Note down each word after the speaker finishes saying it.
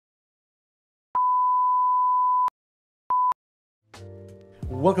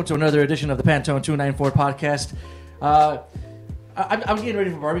Welcome to another edition of the Pantone 294 Podcast. I'm getting ready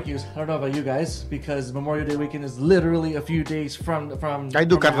for barbecues. I don't know about you guys, because Memorial Day weekend is literally a few days from I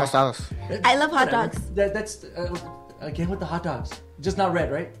do carne asadas. I love hot dogs. That's again with the hot dogs. Just not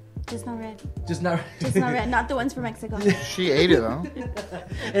red, right? Just not red. Just not red. Not the ones from Mexico. She ate it, though.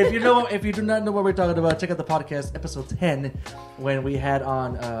 If you do not know what we're talking about, check out the podcast episode 10 when we had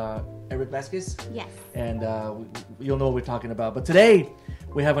on Eric Vasquez. Yes. And you'll know what we're talking about. But today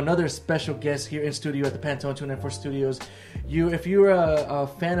we have another special guest here in studio at the Pantone 294 Studios. If you're a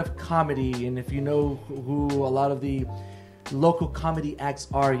fan of comedy, and if you know who a lot of the local comedy acts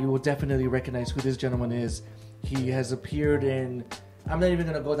are, you will definitely recognize who this gentleman is. He has appeared in... I'm not even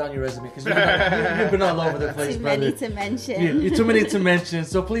going to go down your resume because you've been all over the place, Too brother. many to mention. You're too many to mention.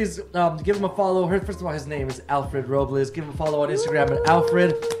 So please give him a follow. First of all, his name is Alfred Robles. Give him a follow on Instagram at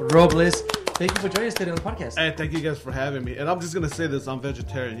Alfred Robles. Thank you for joining us today on the podcast. Hey, thank you guys for having me. And I'm just going to say this. I'm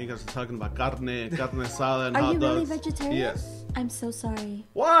vegetarian. You guys are talking about carne asada, and Are hot you dogs. really vegetarian? Yes. I'm so sorry.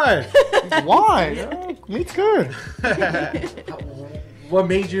 Why? Why? Yeah, meat's good. What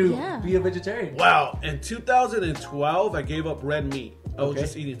made you be a vegetarian? Wow. In 2012, I gave up red meat. I was Okay.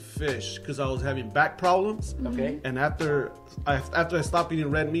 just eating fish because I was having back problems. Okay. And after I stopped eating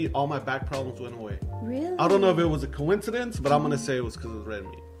red meat, all my back problems went away. Really? I don't know if it was a coincidence, but I'm going to say it was because of red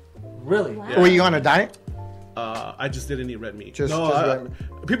meat. Really? Wow. Yeah. Were you on a diet? I just didn't eat red meat. Just red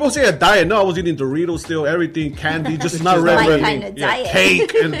meat. People say a diet. No, I was eating Doritos still, everything, candy, just not red my meat. kind of diet.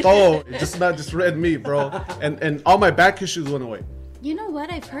 Cake and all, just red meat, bro. And all my back issues went away. You know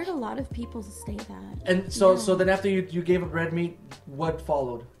what? I've heard a lot of people say that. And so then after you gave up red meat, what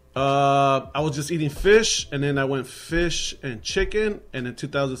followed? I was just eating fish, and then I went fish and chicken, and in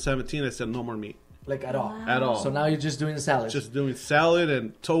 2017 I said no more meat Like at all? Wow. at all. So now you're just doing the salad. Just doing salad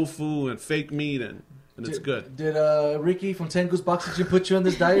and tofu and fake meat, and it's good. Did Ricky from 10 Goose Boxing put you on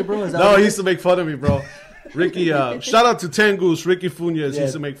this diet, bro? Is that No, what he it used to make fun of me, bro. Ricky, shout out to Tangoose, Ricky Funes. He Yeah.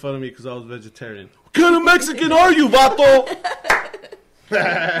 used to make fun of me because I was vegetarian. What kind of Mexican are you, vato?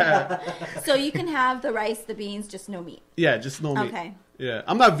 So you can have the rice, the beans, just no meat. Yeah, just no meat. Okay. Yeah,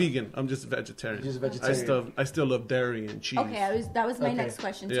 I'm not vegan. I'm just vegetarian. Just vegetarian. I still love dairy and cheese. Okay, that was my Okay. next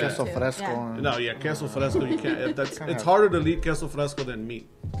question. Yeah. Too, Queso fresco. Yeah. No, yeah, queso fresco. You can't. It's harder to eat queso fresco than meat.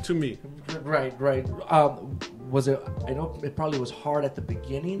 To me. Right. Was it? I know it probably was hard at the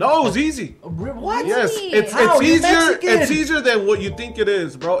beginning. No, it was easy. What? Yes, Really? it's How? You're easier. Mexican. It's easier than what you think it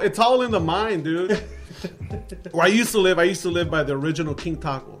is, bro. It's all in the mind, dude. Where I used to live by the original King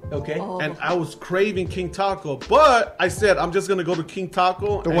Taco. Okay. Oh. And I was craving King Taco, but I said I'm just gonna go to King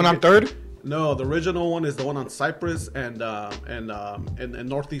Taco. The one on 3rd? No, the original one is the one on Cypress and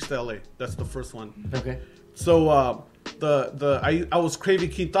Northeast LA. That's the first one. Okay. So I was craving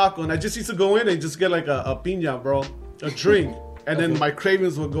King Taco, and I just used to go in and just get like a piña, bro, a drink, and then my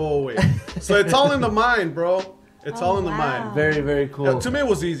cravings would go away. So it's all in the mind, bro. It's all in the wow. mind. Very, very cool. Yeah, to me, it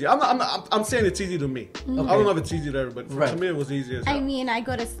was easy. I'm saying it's easy to me. I don't know if it's easy to everybody. But Right. to me, it was easy as I hell. mean, I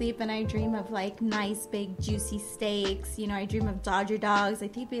go to sleep and I dream of like nice, big, juicy steaks. You know, I dream of Dodger dogs. I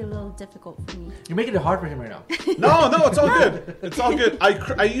think it'd be a little difficult for me. You're making it hard for him right now. No, it's all good. It's all good.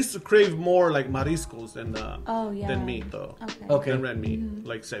 I used to crave more like mariscos than meat though. Okay. Than red meat,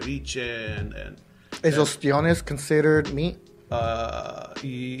 like ceviche and Is ostiones considered meat? that's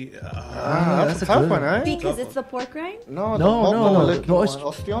That's a a tough good one, right? Because it's the pork rind? No, No, liquid no, one. oyster-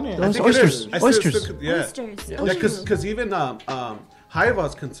 Ostiones. Those I think it oysters. is. I still- Oysters. yeah. Oysters. Yeah, Ooh. because even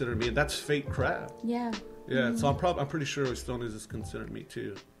Jaiva's considered meat. That's fake crab. Yeah. Yeah, so I'm pretty sure Ostones is considered meat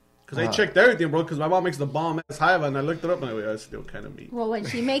too. Because I checked everything, bro. Because my mom makes the bomb ass Jaiva, and I looked it up, and I went, that's still kind of meat. Well, when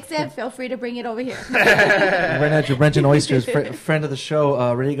she makes it, feel free to bring it over here. Right now, you're mentioning oysters. Friend of the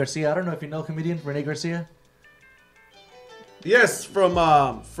show, Rene Garcia. I don't know if you know comedian Rene Garcia. Yes, from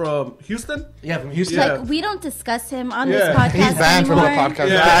Houston. Yeah, from Houston. Yeah. Like, we don't discuss him on Yeah. this podcast He's banned from the anymore. podcast.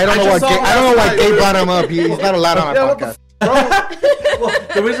 Yeah. I don't know I what. just saw him I don't know why last Gabe night. brought him up. He's not allowed on Yeah, our what the podcast. Well,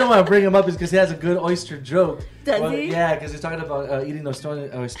 the reason why I bring him up is because he has a good oyster joke. Does he? Yeah, because he's talking about eating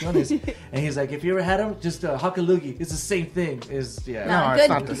ostiones, and he's like, if you ever had them, just hakalugi. It's the same thing. No, No, it's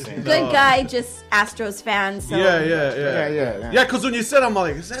not the same. good No. guy, just Astros fan. So Yeah. Yeah, because when you said, I'm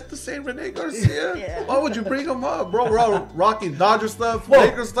like, is that the same Rene Garcia? Yeah. Why would you bring him up, bro? We're all rocking Dodger stuff, Whoa.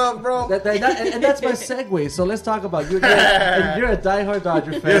 Laker stuff, bro. And that's my segue. So let's talk about you're a diehard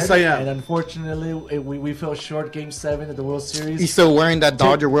Dodger fan. Yes, I am. And unfortunately, we fell short Game 7 of the World Series. He's still wearing that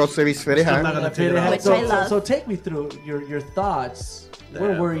Dodger World Series fitted Still not hat. gonna take it out. Which I love. So take me through your thoughts.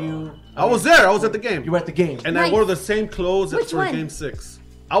 Where Yeah, were bro. you? I was there. I was at the game. You were at the game. And Nice. I wore the same clothes Which for one? Game 6.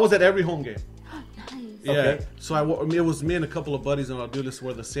 I was at every home game. Nice. Yeah. Okay. So it was me and a couple of buddies, and our dudes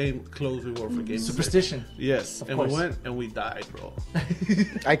wore the same clothes we wore for game 6. Superstition. Yes. And course. we went and we died, bro.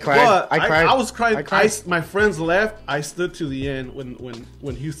 I cried. But I cried. I was crying. I cried. My friends left. I stood to the end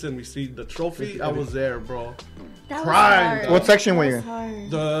when Houston received the trophy. I was there, bro. That Crying, was hard. dog. What section were That you was in?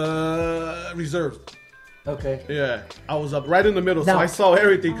 hard. The reserves. Okay. Yeah, I was up right in the middle, Now- so I saw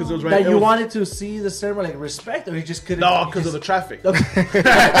everything because it was right. That it you was- wanted to see the ceremony, like respect, or you just couldn't? No, you because of the just- traffic. Okay.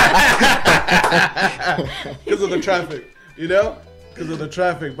 Because of the traffic, you know? Because of the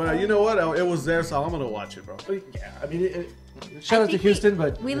traffic. But you know what? It was there, so I'm going to watch it, bro. Yeah, I mean, shout out to Houston,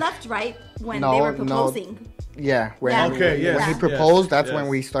 but We left right when No, they were no. proposing. Yeah. When, Yeah. Okay, yes. when he Yeah. proposed, that's yes. when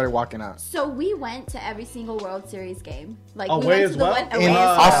we started walking out. So we went to every single World Series game. Like we Away went as to the well? one away In as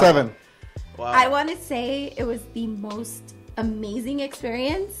all well. 7. Wow. I want to say it was the most amazing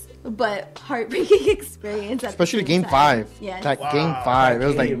experience, but heartbreaking experience. At Especially the same game time. 5. Yes. That Wow, game 5. that It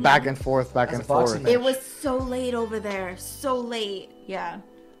was game. like back and forth, back That's and a boxing forth. match. It was so late over there. So late. Yeah.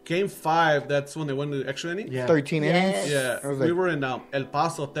 Game 5, that's when they went to extra inning? yeah. 13 Yes. innings. Yeah, It was we like, were in El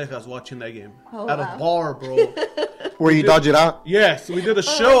Paso, Texas, watching that game Oh, at wow. a bar, bro. where you dodge it out. Yes, we did a Oh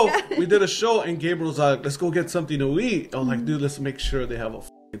show. We did a show, and Gabriel's like, "Let's go get something to eat." I was like, "Dude, let's make sure they have a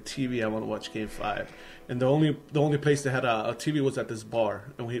f***ing TV. I want to watch Game 5." And the only place they had a TV was at this bar,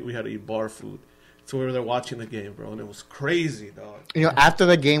 and we had to eat bar food. So we were there watching the game, bro, and it was crazy, dog. You know, after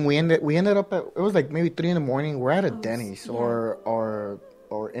the game, we ended up at, it was like maybe 3 in the morning. We're at a Oh, Denny's yeah. or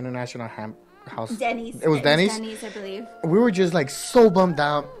International House. Denny's. It was Denny's. Denny's, I believe. We were just like so bummed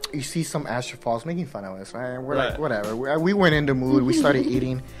out. You see some Astrophiles making fun of us, right? We're Right. like, whatever. We weren't in the mood. We started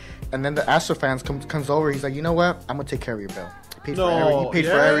eating, and then the Astro fans comes over. He's like, you know what? I'm gonna take care of your bill. He paid for No, everything. He paid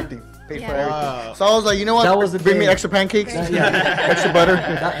for yeah? everything. Paid for Yeah. everything. Wow. So I was like, you know what? That was the Bring me day. extra pancakes, Yeah. extra butter.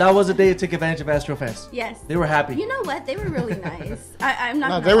 That was the day to take advantage of Astro fans. Yes. They were happy. You know what? They were really nice. I'm not.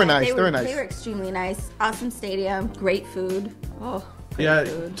 No, gonna they were lie. nice. They were nice. They were extremely nice. Awesome stadium. Great food. Oh. Great Yeah,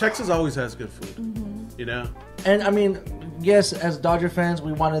 food. Texas always has good food. You know. And I mean, yes, as Dodger fans,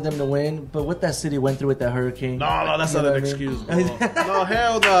 we wanted them to win, but what that city went through with that hurricane. No, that's You not know an what I mean? excuse, bro. No,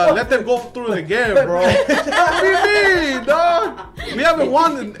 hell no. Let them go through it again, bro. What do you mean, dog? We haven't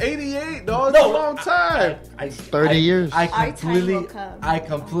won in '88, dog. It's a long time. 30 years. I Our time completely, will come. I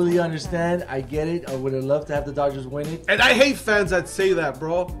completely understand. I get it. I would have loved to have the Dodgers win it. And I hate fans that say that,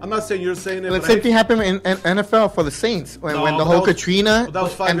 bro. I'm not saying you're saying it, The but same I thing happened in NFL for the Saints when No, the but whole that was- Katrina. but that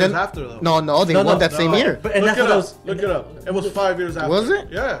was 5 and years then- after, though. No, they No, won no, that same no. year. But and look that's it what up. I was. Look it up. It was 5 years after. Was it?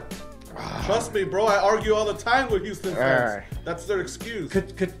 Yeah. Trust me, bro. I argue all the time with Houston fans. Alright. That's their excuse.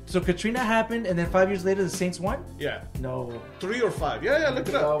 So Katrina happened, and then 5 years later, the Saints won. Yeah. No, 3 or 5. Yeah, look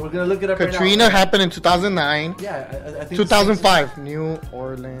it up. we're gonna look it up. Katrina right now. happened in 2009. Yeah, I think 2005, New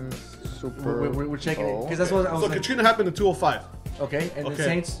Orleans Super. We're checking it Bowl. because that's what I was So like. Katrina happened in 205. Okay, and the Okay.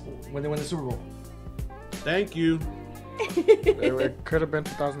 Saints when they win the Super Bowl. Thank you. It could have been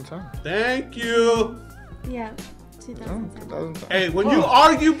 2010. Thank you. Yeah. No, 2010. 2010. Hey, when you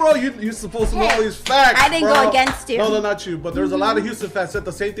argue, bro, you're supposed to know Hey, all these facts. I didn't bro. go against you. No, not you. But there's a lot of Houston fans said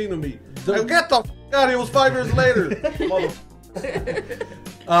the same thing to me. Like, get the f out of here. It was 5 years later.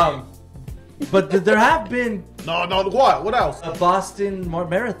 But there have been No, what? What else? a Boston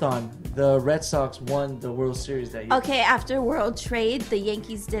Marathon. The Red Sox won the World Series that year. Okay, after World Trade, the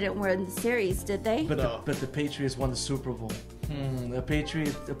Yankees didn't win the series, did they? But, No. but the Patriots won the Super Bowl. A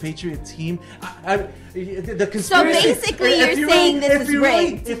Patriot team. The conspiracy. basically if you're saying this if is you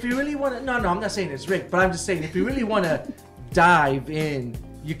really- rigged. If you really want to, no, I'm not saying it's rigged. But I'm just saying if you really want to dive in,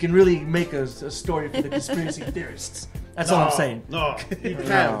 you can really make a story for the conspiracy theorists. That's all I'm saying. No, you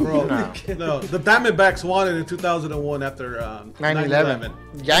can't, bro. No. No, the Diamondbacks won it in 2001 after 9/11. 9/11.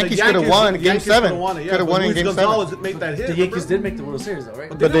 Yankees The coulda won the Game Yankees 7. coulda won it, yeah, Coulda but won in Luis Game Gonzalez 7. made that hit. The Yankees remember? did make the World Series, though, right?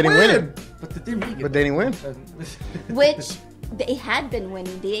 But But they didn't win it. But they didn't make it. But they didn't win. Which they had been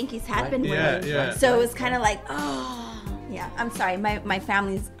winning. The Yankees had been Yeah, winning. yeah. So it was kind of like, oh, yeah. I'm sorry. My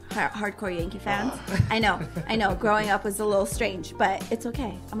family's hardcore Yankee fans. I know. Growing up was a little strange, but it's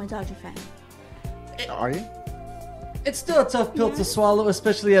okay. I'm a Dodger fan. Are you? It's still a tough pill to swallow,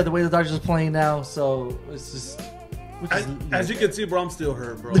 especially the way the Dodgers are playing now. So it's just. As you can see, bro, I'm still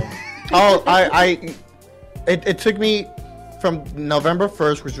hurt, bro. Oh, it took me from November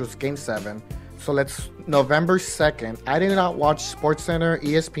 1st, which was Game 7. So November 2nd. I did not watch SportsCenter,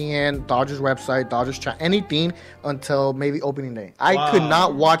 ESPN, Dodgers website, Dodgers chat, anything until maybe opening day. I could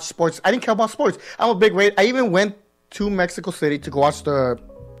not watch sports. I didn't care about sports. I'm a big Raider. I even went to Mexico City to go watch the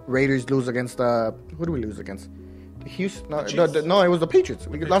Raiders lose against the. Who do we lose against? The Houston? No, it was the Patriots.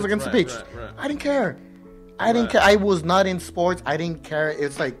 We lost against the Patriots. Right. I didn't care. I didn't care. I was not in sports. I didn't care.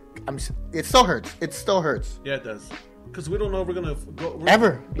 It's like it still hurts. It still hurts. Yeah, it does. Because we don't know if we're gonna go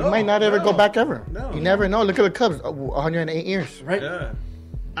Ever. No, You might not ever go back ever. No. You never know. Look at the Cubs. 108 years. Right? Yeah.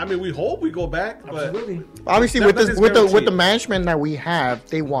 I mean, we hope we go back, but Absolutely. Obviously, Nothing's with the guaranteed. management that we have,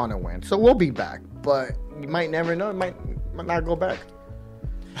 they want to win. So we'll be back. But you might never know. It might not go back.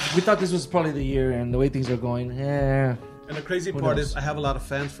 We thought this was probably the year, and the way things are going, And the crazy part knows? is, I have a lot of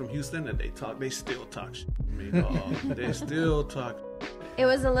fans from Houston, and they still talk shit to me, dog. They still talk. It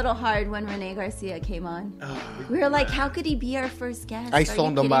was a little hard when Rene Garcia came on. We were like, how could he be our first guest? I Are sold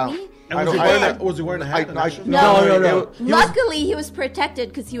you them kidding out. me? And was he wearing a hat? No. He was- Luckily, he was protected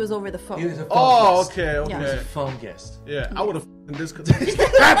because he was over the phone. he was a phone Oh, guest. okay. He was a Okay. phone guest. Yeah, I would have this.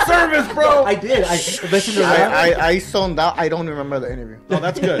 Bad service, bro. I did. I listened to that. I zoned out. I don't remember the interview. Oh,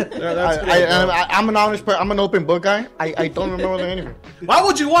 that's good. Yeah, that's good. bro. I'm an honest person. I'm an open book guy. I don't remember the interview. Why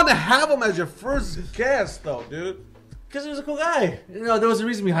would you want to have him as your first guest, though, dude? Because he was a cool guy. You know, there was a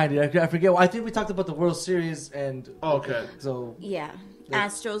reason behind it. I forget. I think we talked about the World Series and. Okay. So. Yeah.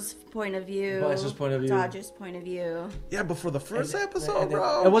 Astros' point of view. Astros' point of view. Dodgers' point of view. Yeah, but for the first episode, And then-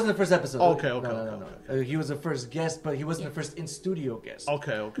 bro. It wasn't the first episode. Okay. No. He was the first guest, but he wasn't the first in studio guest.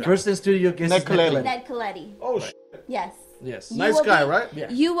 Okay. First in studio guest. Ned is Colletti. Ned Coletti. Oh, shit. Yes. Yes. You Nice will guy, be- right? Yeah.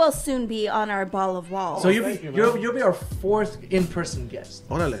 You will soon be on our ball of walls. So thank you, man. you'll be our fourth in-person guest.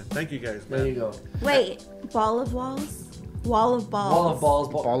 Orale. Thank you guys, man. There you go. Wait, ball of walls? Wall of balls. Wall of balls.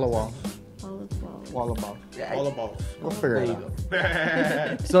 Ball of wall. Ball of balls. Wall of ball. Yeah, All the balls. We'll figure there it you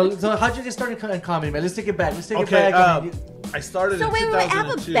out. go. So how'd you get started in comedy, man? Let's take it back. Okay, it back. I mean, I started So in wait, I have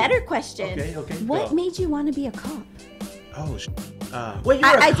a 2002. better question. Okay. What Go. made you want to be a cop? Oh, shit. Wait, you were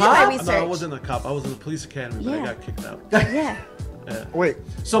I a did my cop? research. No, I wasn't a cop. I was in the police academy, but I Yeah. got kicked out. Yeah. Wait.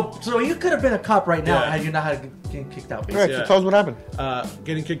 So you could have been a cop right now Yeah. had you not had getting kicked out. All right. Basically. So tell us what happened.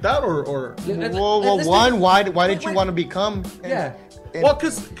 Getting kicked out or Well, let's one. do- Why did wait. you want to become? Yeah. well,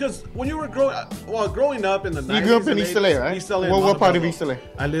 cause when you were growing up in the 90s, You grew up in and East 80s, LA, right? East LA. What part of Montebello. East LA?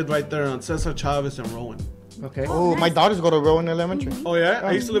 I lived right there on Cesar Chavez and Rowan. Okay. Oh, my daughters go to Rowan Elementary. Oh yeah,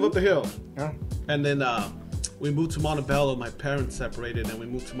 I used to live up the hill, Yeah. and then we moved to Montebello. My parents separated, and we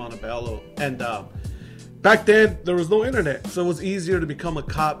moved to Montebello. And back then, there was no internet, so it was easier to become a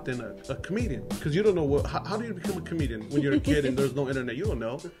cop than a comedian. Because you don't know how do you become a comedian when you're a kid and there's no internet? You don't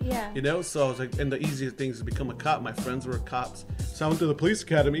know. Yeah. You know, so I was like, and the easiest thing is to become a cop. My friends were cops, so I went to the police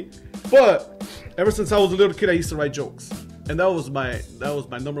academy. But ever since I was a little kid, I used to write jokes, and that was my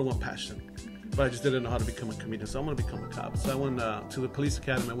number one passion. But I just didn't know how to become a comedian, so I'm gonna become a cop. So I went to the police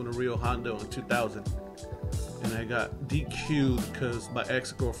academy. I went to Rio Hondo in 2000, and I got DQ'd because my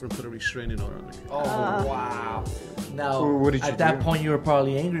ex-girlfriend put a restraining order on me. Oh wow. Now So what did you at that do? point you were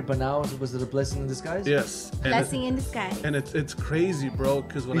probably angry, but now was it a blessing in disguise? Yes, and Blessing in disguise. it's crazy, bro.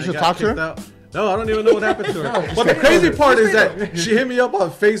 Because when You I should got talk to kicked her? out, no, I don't even know what happened to her. No, But the just crazy straight part is over. that she hit me up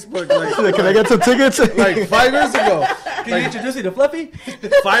on Facebook like Can I get some tickets? like 5 years ago. Can you introduce me to Fluffy?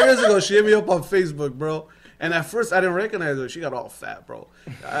 5 years ago, she hit me up on Facebook, bro. And at first, I didn't recognize her. She got all fat, bro.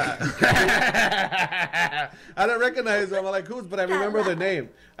 I didn't recognize her. I'm like, who's? But I remember the name.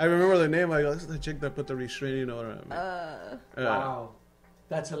 I go, this is the chick that put the restraining order on me. Wow.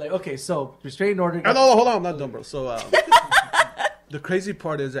 That's hilarious. Okay, so restraining order. No, hold on. I'm not done, bro. So, the crazy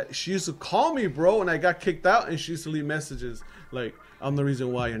part is that she used to call me, bro, and I got kicked out, and she used to leave messages like, I'm the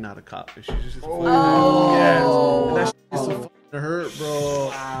reason why you're not a cop. And she just yes. And that shit used to fucking hurt, bro.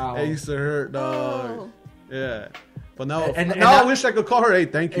 Wow. It used to hurt, dog. Oh. Yeah. But now, And now I now- wish I could call her, hey,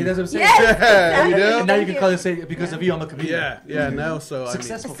 thank Hey, you. that's what I'm saying. Yes, Yeah, you exactly. know? And now you Thank can call and say because of you, I'm a comedian. Yeah, now, so, I mean. A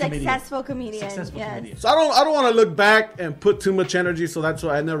Successful comedian. successful comedian. Successful yes. comedian. So I don't want to look back and put too much energy, so that's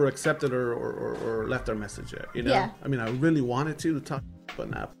why I never accepted her or left her message yet, you know? Yeah. I mean, I really wanted to talk, but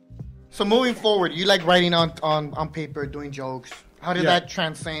not. So moving forward, you like writing on paper, doing jokes. How did Yeah. that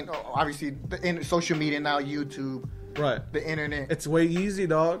transcend? Oh, obviously, in social media now, YouTube, Right. the internet. It's way easy,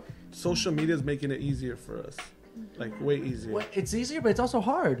 dog. Social media is making it easier for us. Like, way easier. Well, it's easier, but it's also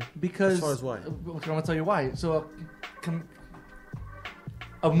hard because. As far as why? I'm gonna tell you why. So,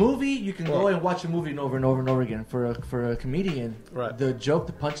 a movie you can go and watch a movie over and over and over again. For a comedian, Right. the joke,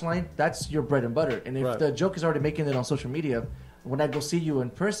 the punchline, that's your bread and butter. And if Right. the joke is already making it on social media, when I go see you in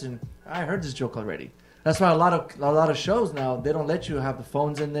person, I heard this joke already. That's why a lot of shows now they don't let you have the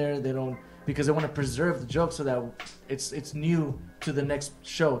phones in there. They don't because they want to preserve the joke so that it's new to the next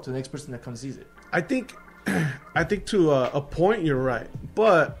show, to the next person that comes sees it. I think to a point you're right,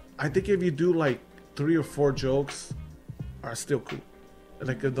 but I think if you do like 3 or 4 jokes, are still cool.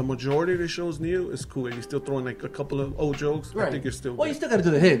 Like if the majority of the shows new is cool, and you still throwing like a couple of old jokes. I think you're still. Well, good. you still got to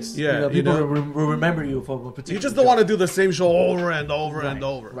do the hits. Yeah, people you know? will remember you for a particular. You just don't want to do the same show over and over and Right,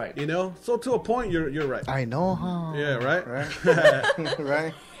 over. right. You know. So to a point, you're right. I know, huh? Yeah. Right. Right.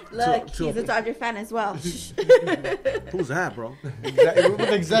 Right. Look, to he's a Dodger fan as well. Who's that, bro?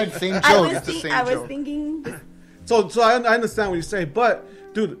 The exact same joke. It's the same I was joke. thinking. So I understand what you say, but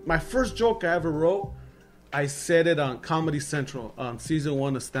dude, my first joke I ever wrote, I said it on Comedy Central on season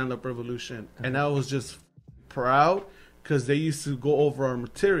 1 of Stand Up Revolution, and I was just proud because they used to go over our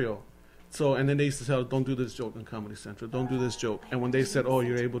material. So, and then they used to tell, don't do this joke on Comedy Central. Don't do this joke. And when they said, oh,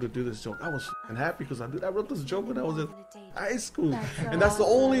 you're able to do this joke, I was f***ing happy because I wrote this joke when I was in high school. And that's the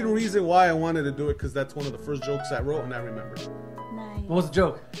only reason why I wanted to do it, because that's one of the first jokes I wrote and I remember. Nice. What was the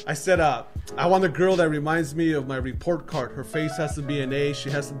joke? I said, I want a girl that reminds me of my report card. Her face has to be an A. She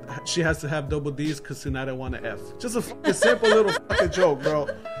has to have double D's because tonight I want an F. Just a fucking simple little fucking joke, bro.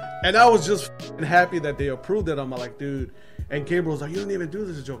 And I was just fucking happy that they approved it. I'm like, dude. And Gabriel was like, you don't even do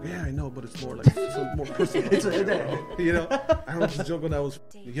this joke. Yeah, I know, but it's more like more personal. You know, I wrote this joke when I was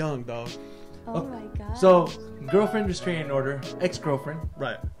young, dog. Oh my god. So, girlfriend restraining order, ex-girlfriend.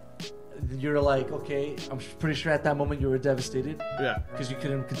 Right. You're like, okay, I'm pretty sure at that moment you were devastated. Yeah. Because you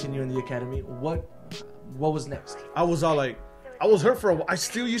couldn't continue in the academy. What was next? I was all like, I was hurt for a while. I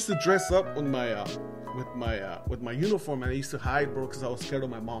still used to dress up with my uniform, and I used to hide, bro, because I was scared of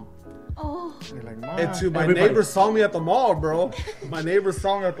my mom. Oh. You're like, Mom. And my neighbors saw me at the mall, bro. My neighbors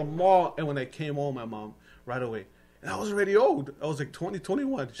saw me at the mall, and when I came home, my mom right away. And I was already old. I was like 20,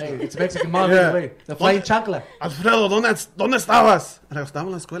 21. Hey, it's Mexican mom Yeah. anyway. The flying chancla. Alfredo, ¿dónde estabas? And I was, estaba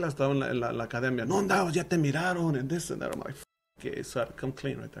en la escuela, estaba en la academia. No andabas, ya te miraron, and this and that. I'm like, okay, so I had to come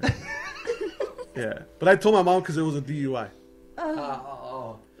clean right there. Yeah. But I told my mom because it was a DUI.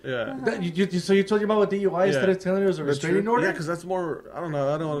 Yeah. So you told your mom what DUI instead of telling her it was a restraining order? Yeah, because that's more, I don't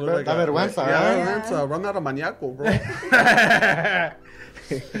know. I don't want to look like La vergüenza, vergüenza. I'm not a maniaco, bro.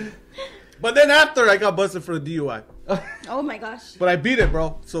 But then after, I got busted for a DUI. Oh my gosh. But I beat it,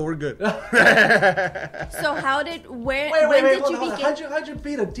 bro. So we're good. So when did you begin? How'd you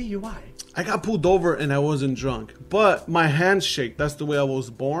beat a DUI? I got pulled over and I wasn't drunk. But my hands shake. That's the way I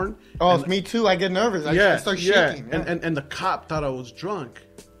was born. Oh, it's me too. I get nervous. I start shaking. Yeah. And the cop thought I was drunk.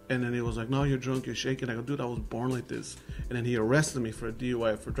 And then he was like, no, you're drunk, you're shaking. I go, dude, I was born like this. And then he arrested me for a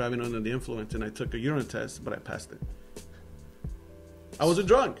DUI for driving under the influence. And I took a urine test, but I passed it. I wasn't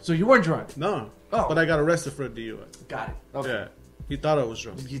drunk. So you weren't drunk? No. Oh. But I got arrested for a DUI. Got it. Okay. Yeah. He thought I was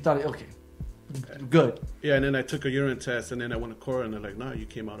drunk. You thought, okay. Good. Yeah, and then I took a urine test, and then I went to court, and they're like, no, you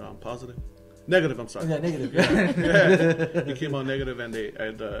came out positive. Negative, I'm sorry. Yeah, negative. Yeah. He came out negative, and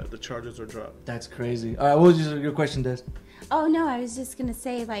the charges were dropped. That's crazy. All right, what was your question, Des? Oh no, I was just gonna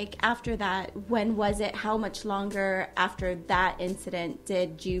say, like, after that, when was it? How much longer after that incident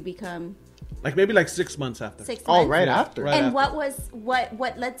did you become? Like maybe like 6 months after. 6 months. Oh, right after. Right And after.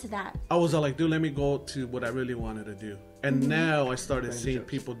 what led to that? I was like, dude, let me go to what I really wanted to do. And now I started seeing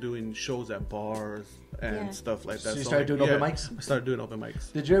people doing shows at bars and stuff like that. So you started doing open mics? I started doing open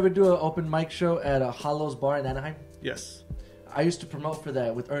mics. Did you ever do an open mic show at a Hollow's bar in Anaheim? Yes. I used to promote for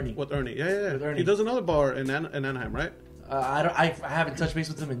that with Ernie. With Ernie. Yeah. With Ernie. He does another bar in Anaheim, right? I haven't touched base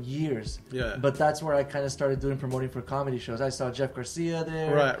with him in years. Yeah. But that's where I kind of started doing promoting for comedy shows. I saw Jeff Garcia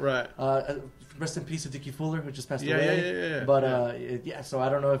there. Right. Rest in peace to Dickie Fuller, who just passed Yeah, away. yeah. But so I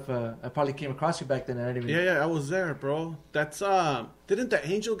don't know if I probably came across you back then. And I didn't even... Yeah, I was there, bro. That's didn't the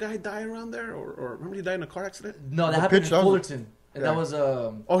Angel guy die around there, or remember he died in a car accident? No, that happened in Fullerton, and that was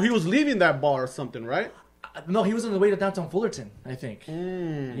Oh, he was leaving that bar or something, right? no, he was on the way to downtown Fullerton, I think.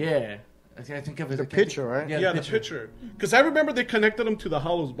 Mm. Yeah, I think of it. The picture, right? Yeah, the picture. Because I remember they connected him to the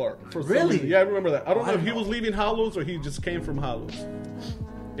Hollows bar. For some Really? reason. Yeah, I remember that. I don't know if he know. was leaving Hollows or he just came from Hollows.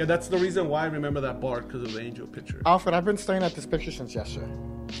 Yeah, that's the reason why I remember that bar, because of the Angel picture. Alfred, I've been staring at this picture since yesterday.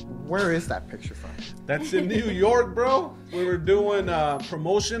 Where is that picture from? That's in New York, bro. We were doing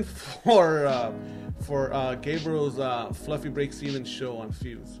promotion for Gabriel's Fluffy Breaks Even show on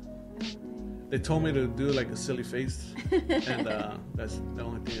Fuse. They told me to do like a silly face, and that's the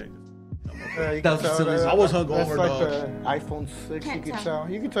only thing I could. You That was can silly. tell I was hungover, That's like dog. the iPhone 6. Can't You can tell.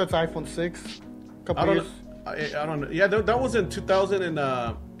 tell. You can tell it's iPhone 6. Couple I don't years. know. I don't know. Yeah, that was in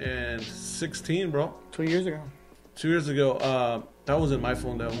 2016, bro. 2 years ago. 2 years ago. That wasn't my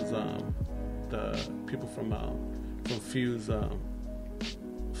phone. That was the people from Fuse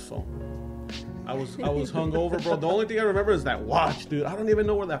phone. I was hungover, bro. The only thing I remember is that watch, dude. I don't even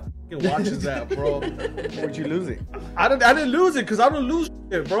know where that fucking watch is at, bro. Where'd you lose it? I didn't lose it because I don't lose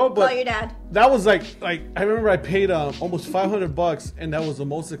shit, bro. Call But your dad. that was like I remember I paid almost $500, and that was the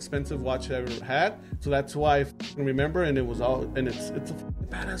most expensive watch I ever had. So that's why I remember, and it was all, and it's a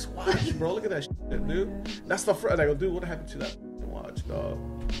badass watch, bro. Look at that shit, dude. That's the first. I go, dude, what happened to that watch, dog?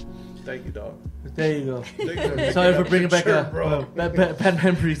 Thank you, dog. There you go. Thank you. Sorry for bringing back Sure, bro. bad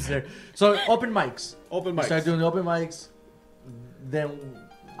memories there. So open mics. Open You mics. started doing the open mics. Then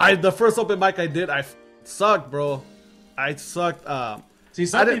The first open mic I did, I sucked, bro. I sucked. See,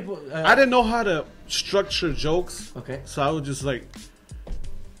 some people. I didn't know how to structure jokes. Okay. So I was just like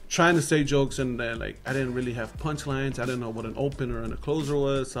trying to say jokes, and then like I didn't really have punchlines. I didn't know what an opener and a closer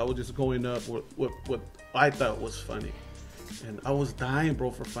was. So I was just going up with what I thought was funny. And I was dying,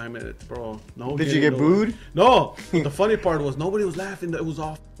 bro, for 5 minutes, bro. No. Did you get booed? No. But the funny part was nobody was laughing. It was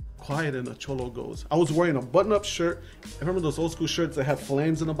all quiet, and the cholo goes. I was wearing a button-up shirt. I remember those old school shirts that had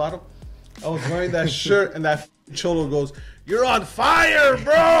flames in the bottom? I was wearing that shirt, and that cholo goes, "You're on fire,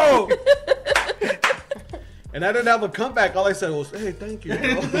 bro!" And I didn't have a comeback. All I said was, "Hey, thank you,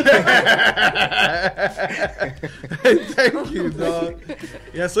 bro." Hey, thank you, dog.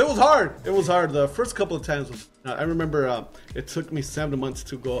 Yeah, so it was hard. It was hard. The first couple of times was. I remember it took me 7 months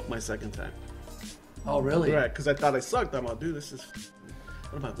to go up my second time. Oh, really? Right, because I thought I sucked. I'm like, dude, this is.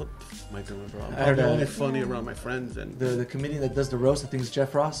 What am I doing, bro? I'm only funny around my friends. And the comedian that does the roast, I think, is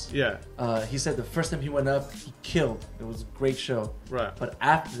Jeff Ross. Yeah. He said the first time he went up, he killed. It was a great show. Right. But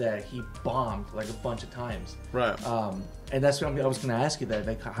after that, he bombed like a bunch of times. Right. And that's what I was going to ask you that.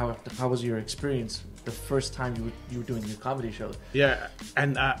 Like, how was your experience the first time you were doing your comedy show? Yeah,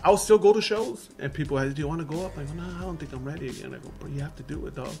 and I'll still go to shows, and people ask, "Do you want to go up?" I go, "No, I don't think I'm ready." And I go, "Bro, you have to do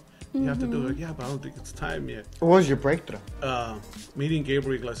it, dog. You have to do it." "Yeah, but I don't think it's time yet." What was your breakthrough? Meeting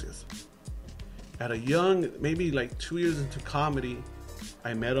Gabriel Iglesias. At a young, maybe like 2 years into comedy,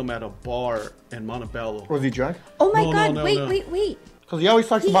 I met him at a bar in Montebello. Was he drunk? Oh my No, God! no, wait, no. wait. Because he always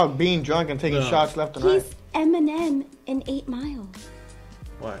talks about being drunk and taking shots left and right. He's Eminem in 8 Mile.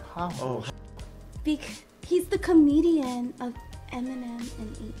 What? How? Oh, He's the comedian of Eminem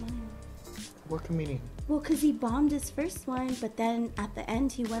in 8 Mile. What comedian? Well, because he bombed his first one, but then at the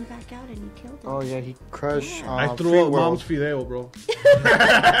end he went back out and he killed him. Oh, yeah, he crushed I Free threw up World. Mom's Fideo, bro.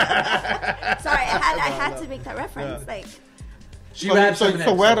 Sorry, I had to make that reference. Like, So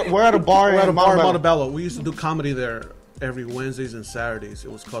we're at a bar We're at a in bar in Montebello. Montebello. We used to do comedy there every Wednesdays and Saturdays.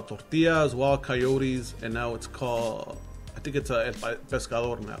 It was called Tortillas, Wild Coyotes, and now it's called, I think it's El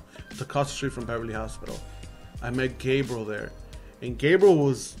Pescador now. It's across the street from Beverly Hospital. I met Gabriel there, and Gabriel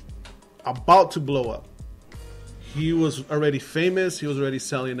was about to blow up. He was already famous. He was already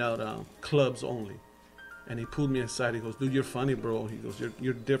selling out clubs only. And he pulled me aside. He goes, "Dude, you're funny, bro." He goes,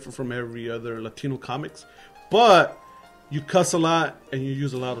 you're different from every other Latino comics, but you cuss a lot and you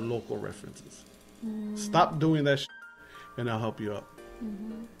use a lot of local references. Stop doing that and I'll help you out.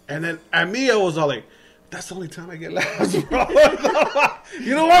 And then at me, I was all like, "That's the only time I get laughs, bro."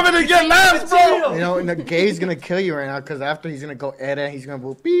 You don't want me to get laughs, bro. You know, and the gay's gonna kill you right now because after he's gonna go edit, he's gonna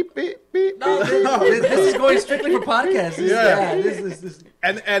go beep, beep, beep. No, this is going strictly for podcasts. This.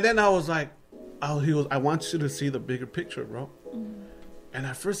 And then I was like, I want you to see the bigger picture, bro. And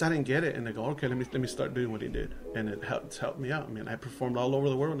at first I didn't get it, and I go, "Okay, let me start doing what he did," and it helped me out. I mean, I performed all over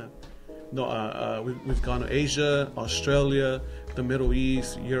the world now. No, we've gone to Asia, Australia, the Middle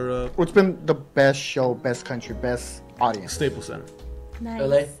East, Europe. What's been the best show, best country, best audience? Staples Center. nice.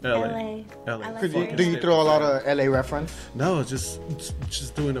 LA? LA. I like Do it. you throw a lot of LA reference? No, just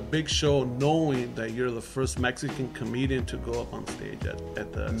doing a big show, knowing that you're the first Mexican comedian to go up on stage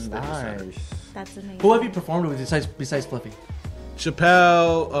at the Staples Center. Nice. That's amazing. Who have you performed with besides Fluffy?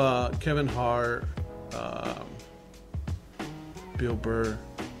 Chappelle, Kevin Hart, Bill Burr,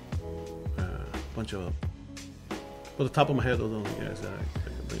 a bunch of. Well, the top of my head, those are the only guys that I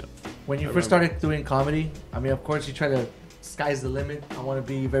can bring up. When you first started doing comedy, I mean, of course, you try to sky's the limit. I want to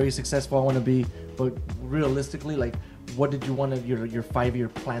be very successful. I want to be, but realistically, like, what did you want your 5-year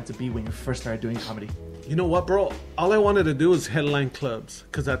plan to be when you first started doing comedy? You know what, bro? All I wanted to do was headline clubs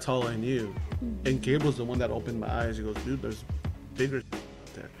because that's all I knew. And Gabriel's the one that opened my eyes. He goes, "Dude, there's bigger out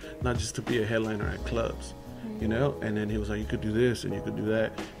there, not just to be a headliner at clubs." You know, and then he was like, "You could do this and you could do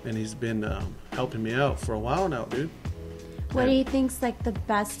that," and he's been helping me out for a while now, dude. What do you think's like the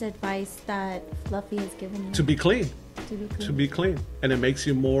best advice that Fluffy has given you? To be clean, To be clean. to be clean, and it makes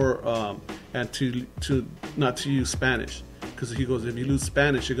you more and to not to use Spanish, because he goes, if you lose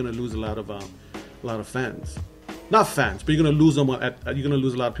Spanish, you're gonna lose a lot of fans. Not fans, but you're gonna lose them. You're gonna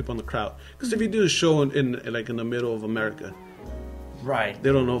lose a lot of people in the crowd. Because if you do a show in the middle of America, Right.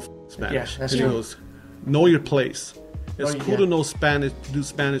 they don't know Spanish. Yeah, that's And he true. goes, know your place. It's cool yeah. to know Spanish, do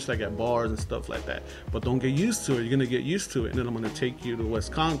Spanish like at bars and stuff like that. But don't get used to it. You're gonna get used to it, and then I'm gonna take you to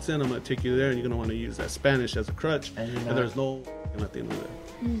Wisconsin. I'm gonna take you there, and you're gonna want to use that Spanish as a crutch. And And, there's no nothing there.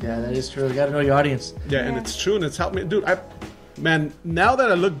 Yeah, that is true. You got to know your audience. Yeah, and it's true, and it's helped me, dude. Man, now that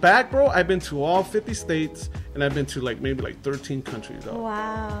I look back, bro, I've been to all 50 states, and I've been to like maybe like 13 countries. Dog.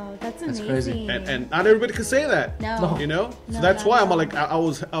 Wow, that's amazing. crazy. And not everybody can say that. No. You know, No, so that's no, why no. I'm like I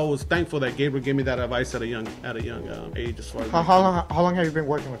was thankful that Gabriel gave me that advice at a young age as far as How long have you been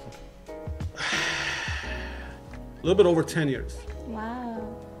working with him? a little bit over 10 years.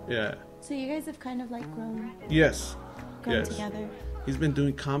 Wow. Yeah. So you guys have kind of like grown Yes. together. He's been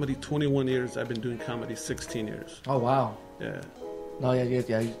doing comedy 21 years. I've been doing comedy 16 years. Oh wow. Yeah. No, yeah. You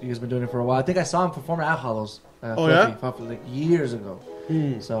guys been doing it for a while. I think I saw him perform at Hollows. Oh, yeah? Like years ago.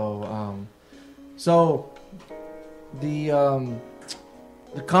 So, the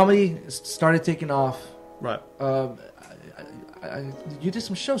comedy started taking off. Right. You did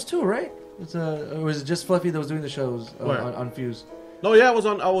some shows too, right? Or was it just Fluffy that was doing the shows Where? on Fuse? No, yeah, I was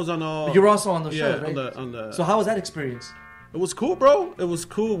on. You were also on the Yeah, shows, right? on the. So how was that experience? It was cool, bro. It was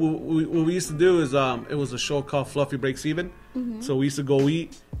cool. What we used to do is it was a show called Fluffy Breaks Even. So we used to go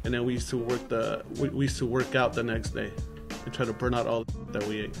eat, and then we used to work out the next day and try to burn out all that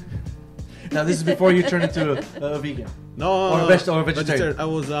we ate. Now this is before you turned into a vegan. No, Or vegetarian. I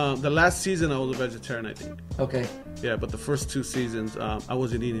was the last season I was a vegetarian, I think. Okay. Yeah, but the first 2 seasons I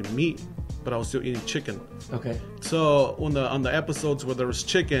wasn't eating meat, but I was still eating chicken. Okay. So on the episodes where there was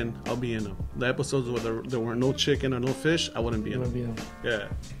chicken, I'll be in them. The episodes where there were no chicken or no fish, I wouldn't be in them. Yeah.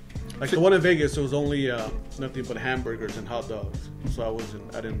 Like the one in Vegas, it was only nothing but hamburgers and hot dogs. So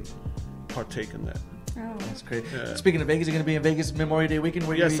I didn't partake in that. Oh. That's great. Yeah. Speaking of Vegas, you're going to be in Vegas Memorial Day weekend?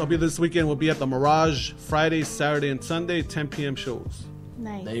 Yes, I'll be this weekend. We'll be at the Mirage Friday, Saturday, and Sunday, 10 p.m. shows.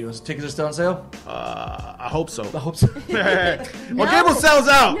 Nice. There you go. So tickets are still on sale? I hope so. I hope so. Well, Gabriel sells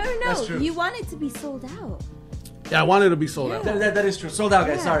out. No. That's true. You want it to be sold out. Yeah, I wanted to be sold out. that is true. Sold out,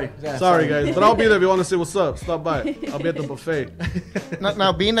 guys. Yeah. Sorry. Yeah, Sorry, guys, but I'll be there if you want to see what's up. Stop by. I'll be at the buffet.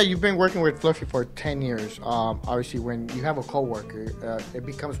 Now, being that you've been working with Fluffy for 10 years, obviously when you have a coworker, it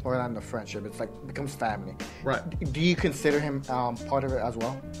becomes more than a friendship. It's like it becomes family. Right. Do you consider him part of it as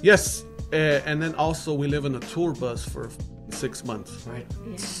well? Yes, and then also we live in a tour bus for 6 months. Right.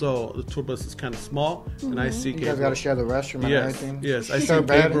 Yeah. So the tour bus is kind of small, and I see You guys Gabriel. got to share the restroom and Yes, everything. yes. I Share see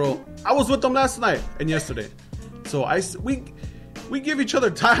bed. Gabriel. I was with them last night and yesterday, so we give each other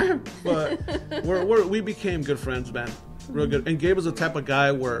time, but we became good friends, man. Real good. And Gabriel's the type of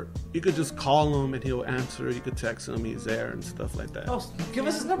guy where you could just call him and he'll answer. You could text him, he's there and stuff like that. Oh, give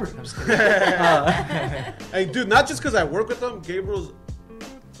us his number. I'm just kidding. Hey, dude, not just because I work with him. Gabriel's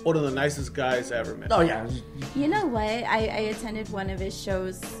one of the nicest guys I ever met. Oh, yeah. You know what? I attended one of his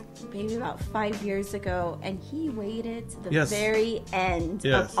shows maybe about 5 years ago, and he waited to the Yes. very end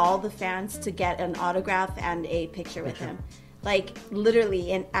Yes. of all the fans to get an autograph and a picture with him. Like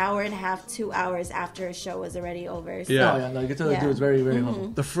literally an hour and a half, 2 hours after his show was already over. So, Yeah. Oh, yeah. No, you can tell the Yeah. dude's very, very humble.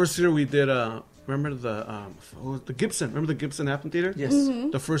 The first year we did, remember the Gibson? Remember the Gibson Amphitheater? Yes.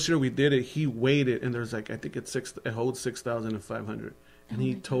 The first year we did it, he waited, and there's like I think it holds 6,500, and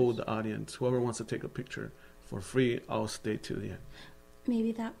he told the audience, whoever wants to take a picture for free, I'll stay to the end.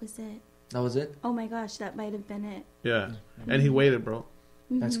 maybe that was it. That was it? Oh my gosh, that might have been it. Yeah, and he waited, bro,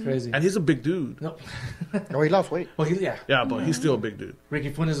 That's crazy. and he's a big dude. Nope. Oh, he lost weight. Well, yeah. Yeah, but he's still a big dude.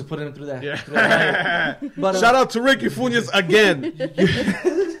 Ricky Funes is putting him through that. Yeah. through that. But, Shout out to Ricky Funes again.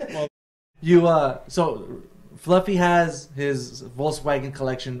 So Fluffy has his Volkswagen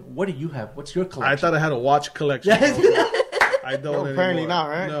collection. What do you have? What's your I collection? thought I had a watch collection. I don't No, anymore. apparently not,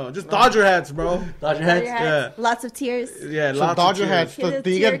 right? No, just Dodger hats, bro. Dodger hats? Yeah. Lots of tears. Yeah, So lots Dodger of hats. tears. So His do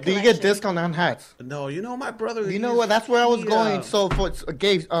you tier get collection. discount on hats? No, you know my brother. You know what? That's where I was he, going. So for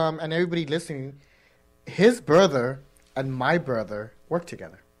Gabe and everybody listening, his brother and my brother work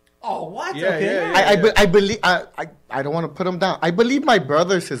together. Oh, what? Yeah, Okay. yeah. I believe I don't want to put him down. I believe my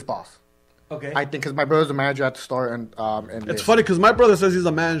brother's his boss. Okay. I think because my brother's a manager at the store and It's funny because my brother says he's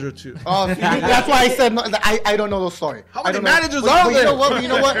a manager too. Oh, see, that's why I said no, I don't know the story. How I many don't know. managers But are you there? know what? You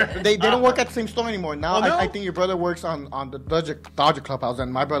know what? They don't work at the same store anymore. Now Oh, no? I think your brother works on the Dodger clubhouse,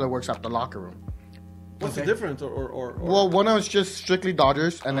 and my brother works at the locker room. What's the Okay. difference? Or Well, one of them's just strictly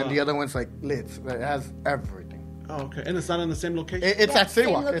Dodgers, and then the other one's like lids. It has everything. oh, okay, and it's not in the same location. It's Yeah, at City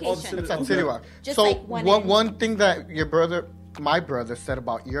same Walk. location. It's at Okay. City Walk. Just So like one end. one thing that my brother said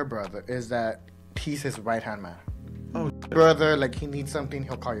about your brother is that he's his right hand man. Oh, Brother, like he needs something,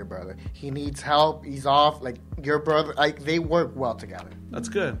 he'll call your brother. He needs help, he's off. Like your brother, like they work well together. that's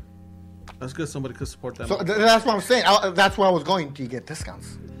good. That's good. Somebody could support that. So that's what I'm saying. That's where I was going. Do you get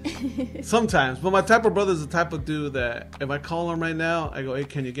discounts? Sometimes, but my type of brother is the type of dude that if I call him right now, I go, "Hey,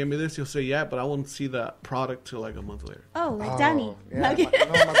 can you give me this?" He'll say, "Yeah," but I won't see the product till like a month later. Oh, like Danny. Yeah,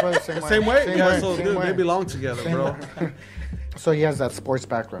 my brother same way. Same way, yeah. So same dude, way. they belong together, Same bro. way. So he has that sports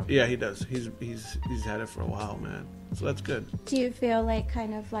background. Yeah, he does. He's had it for a while, man. So that's good. Do you feel like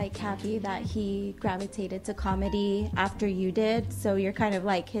kind of like happy that he gravitated to comedy after you did? So you're kind of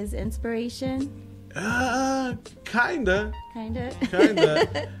like his inspiration? Kinda.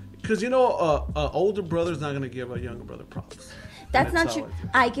 Kinda. Because, you know, older brother's not going to give a younger brother props. That's not true.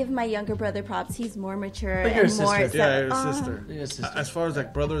 I give my younger brother props. He's more mature But you're and a more... sister. Yeah, you're a sister. You're a sister. As far as,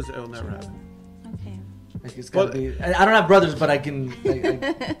 like, brothers, it'll never happen. Okay. Like it's gotta be. I don't have brothers, but I can.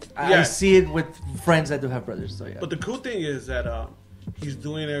 I see it with friends that do have brothers. So yeah. But the cool thing is that he's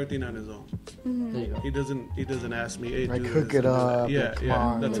doing everything on his own. Mm-hmm. There you go. He doesn't ask me. Hey, Like do hook this, it do that. up.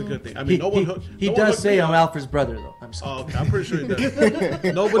 Yeah, that's a good thing. I mean, He does say I'm Alfred's brother though. I'm sorry. Oh, okay. I'm pretty sure he does.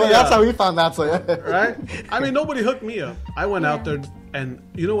 Nobody. Well, that's how we found that. So yeah. Right? I mean, nobody hooked me up. I went out there, and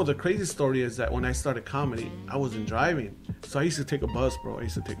you know what the crazy story is that when I started comedy, I wasn't driving, so I used to take a bus, bro. I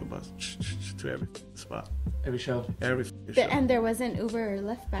used to take a bus to every spot, Every show. every show. And there wasn't Uber or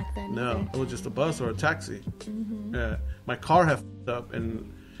Lyft back then. No, either. it was just a bus or a taxi. Yeah, my car had f***ed up,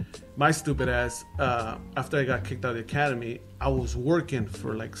 and my stupid ass. After I got kicked out of the academy, I was working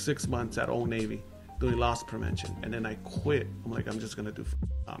for like 6 months at Old Navy doing loss prevention, and then I quit. I'm like, I'm just gonna do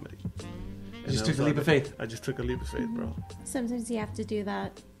comedy. You just took the leap of faith. I just took a leap of faith, bro. Sometimes you have to do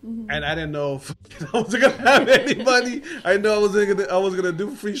that. And I didn't know if I wasn't gonna have anybody. I know I was gonna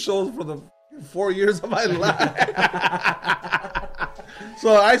do free shows for the 4 years of my life.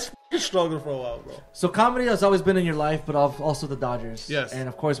 So I struggled for a while, bro. So comedy has always been in your life, but also the Dodgers. Yes. And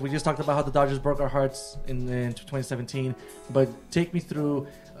of course, we just talked about how the Dodgers broke our hearts in 2017. But take me through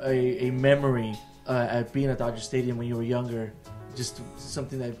a memory at being at Dodger Stadium when you were younger. Just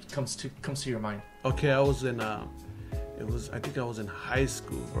something that comes to your mind. Okay, I was in. I think I was in high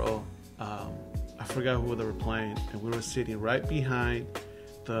school, bro. I forgot who they were playing, and we were sitting right behind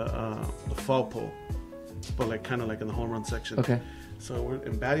the foul pole, but like kind of like in the home run section. Okay. So we're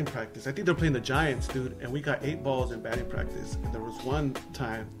in batting practice. I think they're playing the Giants, dude, and we got 8 balls in batting practice. And there was one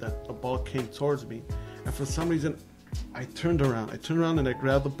time that a ball came towards me, and for some reason, I turned around. And I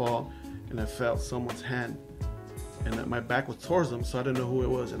grabbed the ball, and I felt someone's hand, and my back was towards them, so I didn't know who it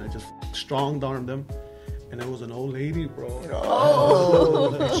was, and I just strong-armed them, and it was an old lady, bro.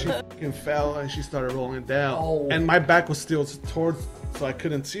 Oh! She fucking fell, and she started rolling down, and my back was still towards, so I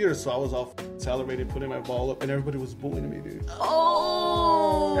couldn't see her, so I was all celebrating, putting my ball up, and everybody was booing me, dude.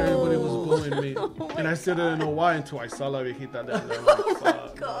 Oh! Everybody was booing me, and I still didn't know why until I saw La Viejita down there. Oh my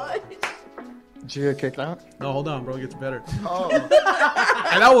gosh. Did you get kicked out? No, hold on, bro, it gets better. Oh.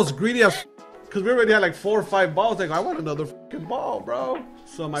 And I was greedy as because we already had like 4 or 5 balls. Like, I want another fucking ball, bro.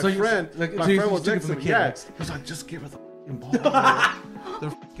 So my friend was next to me. Yeah, he was like, just give her the fucking ball.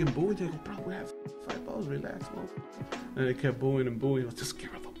 They're fucking booing. They go, bro, we have 5 balls. Relax, bro. And they kept booing and booing. I was just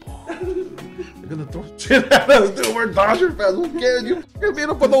give her the ball. They're gonna throw shit at us, dude. We're Dodger fans. Who cares? You fucking beat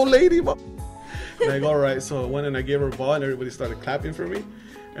up an old lady, bro. And I go, all right. So I went and I gave her a ball, and everybody started clapping for me.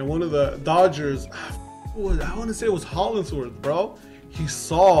 And one of the Dodgers, I want to say it was Hollingsworth, bro. He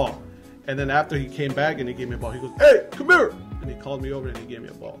saw. And then after he came back and he gave me a ball, he goes, "Hey, come here!" And he called me over and he gave me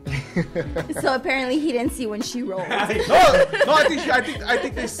a ball. So apparently he didn't see when she rolled. no, I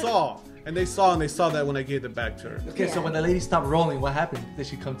think they saw, and they saw that when I gave it back to her. Okay, so when the lady stopped rolling, what happened? Did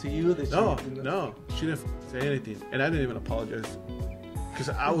she come to you? No, she didn't say anything, and I didn't even apologize because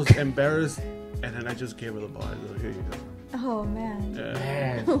I was embarrassed, and then I just gave her the ball. I said, "Here you go." Oh man. Yeah.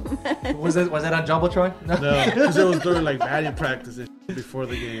 Man. Was that on Jumbotron? No, because it was during like batting practice and before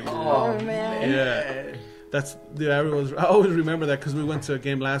the game. Oh man. Yeah. That's I always remember that because we went to a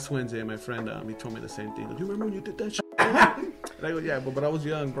game last Wednesday and my friend he told me the same thing. Do you remember when you did that shit? And I go, yeah, but I was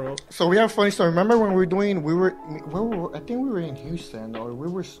young, bro. So we have a funny story. Remember when I think we were in Houston or we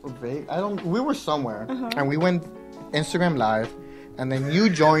were somewhere and we went Instagram Live. And then you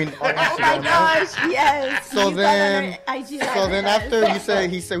joined on Instagram. Oh my gosh, yes. So then after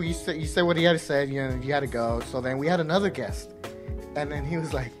you said what he had to say, you know, you had to go. So then we had another guest. And then he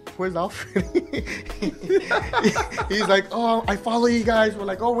was like, "Where's Alfred?" He's like, "Oh, I follow you guys." We're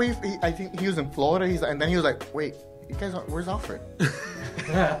like, "Oh, wait." I think he was in Florida. And then he was like, "Wait, you guys where's Alfred?"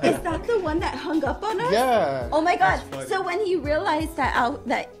 Is that the one that hung up on us? Yeah. Oh my god. So when he realized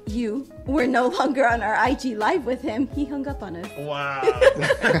that you were no longer on our IG live with him, he hung up on us. Wow.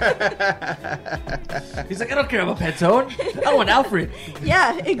 He's like, "I don't care about Pantone. I want Alfred."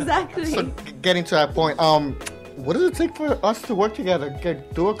 Yeah, exactly. So getting to that point, what does it take for us to work together,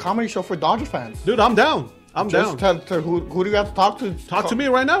 do a comedy show for Dodger fans? Dude, I'm down. I'm Just down. tell who do you have to talk to? Talk to me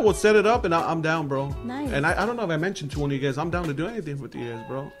right now. We'll set it up, and I'm down, bro. Nice. And I don't know if I mentioned to one of you guys, I'm down to do anything with you guys,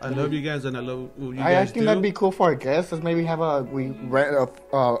 bro. I love you guys, and I love what you I guys think do. that'd be cool for our guests. Is maybe have we rent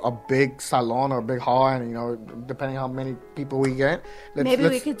a big salon or a big hall, and depending how many people we get, Maybe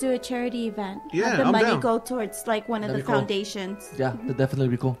we could do a charity event. Yeah, Have the I'm money down. go towards like one of That'd the be cool. foundations. Yeah, that'd definitely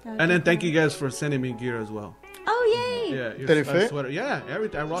be cool. That would And be then thank cool. you guys for sending me gear as well. Oh yay! Yeah, Did it fit? Sweater. Yeah,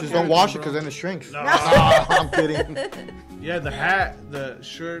 everything. I rock Just don't everything, wash it bro. because then it shrinks. No. I'm kidding. Yeah, the hat, the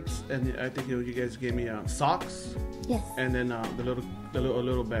shirts, and I think you guys gave me socks, Yes. and then the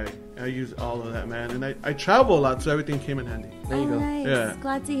little bag. I use all of that, man. And I travel a lot, so everything came in handy. There you go. Nice. Yeah.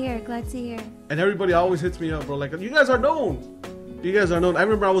 Glad to hear. Glad to hear. And everybody always hits me up, bro. Like, you guys are known. You guys are known. I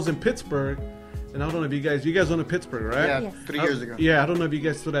remember I was in Pittsburgh, and I don't know if you guys went to Pittsburgh, right? Yeah, Yes. 3 years ago. Yeah, I don't know if you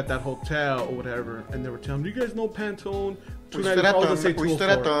guys stood at that hotel or whatever, and they were telling me, you guys know Pantone? We stood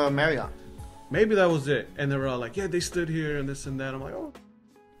at the Marriott. Maybe that was it. And they were all like, yeah, they stood here and this and that. I'm like, oh,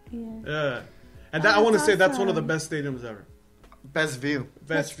 Yeah. yeah. And that, I want to that's say that's one of the awesome. best stadiums ever. Best view.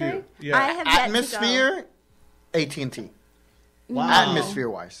 Best view. Pittsburgh? Yeah. I have yet Atmosphere, AT&T. Wow.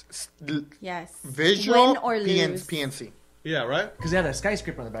 Atmosphere-wise. Yes. Visual, Win or lose. PNC. Yeah, right? Because they had a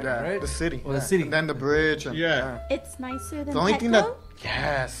skyscraper in the background, Yeah, right? the city. Oh, the Yeah. city. And then the bridge. And, Yeah. It's nicer than The only thing that... Petco?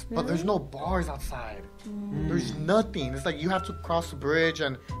 Yes, but there's no bars outside. There's nothing. It's like you have to cross the bridge,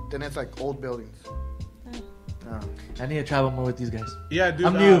 and then it's like old buildings. Yeah. I need to travel more with these guys. Yeah, dude.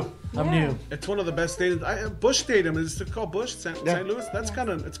 I'm new. I'm Yeah. new. It's one of the best stadiums. Bush Stadium is it called Bush? St. Yeah. Louis? That's kind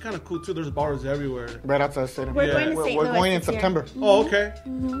of cool too. There's bars everywhere. Right outside the stadium. We're Yeah. going to We're, St. we're Louis going in this year. September. Oh, okay.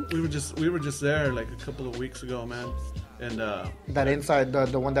 Mm-hmm. We were just there like a couple of weeks ago, man. And That inside,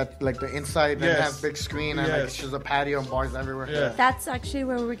 the one that like the inside that Yes. has big screen and like Yes. it's just a patio and bars everywhere. Yeah. That's actually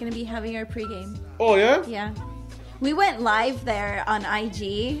where we're going to be having our pregame. oh yeah. Yeah. We went live there on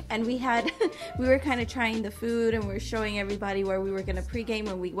IG and we were kind of trying the food and we were showing everybody where we were going to pregame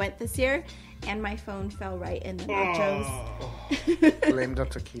when we went this year. And my phone fell right in the nachos. Blame the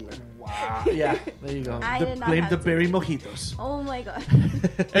tequila. Wow. Yeah, there you go. I did not Blame have the to. berry mojitos. Oh my god.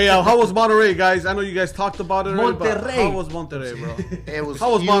 Hey, how was Monterey, guys? I know you guys talked about it already, but Monterrey. how was Monterrey, bro? It was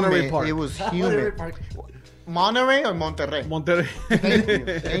How was humid. Monterey Park? It was Monterey humid. Park. Monterey or Monterrey? Monterey. Thank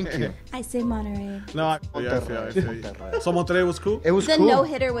you. Thank you. I say Monterey. No, I feel you. Monterrey. So Monterey was cool? It was The cool.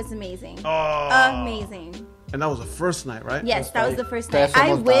 no-hitter was amazing. Oh. Amazing. And that was the first night, right? Yes, that was the first That's night.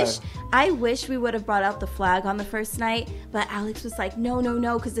 almost I wish we would have brought out the flag on the first night, but Alex was like, no,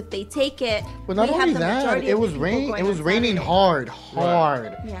 because if they take it, But not we have only the that, majority it of the was people rain. going It was on raining Saturday.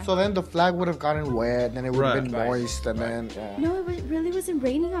 hard. Yeah. So then the flag would have gotten wet, and it would have Right. been moist, and then yeah. No, really wasn't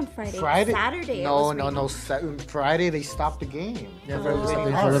raining on Friday. Friday. Saturday. No, it was raining. Friday they stopped the game. Yeah, Oh, for raining for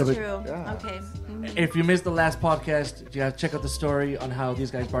a hard. little that's bit. true. Yeah. Okay. Mhm. If you missed the last podcast, you have to check out the story on how these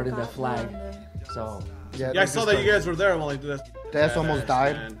guys brought in that flag. So, Yeah, I they saw just that you guys were there while I did that. Des almost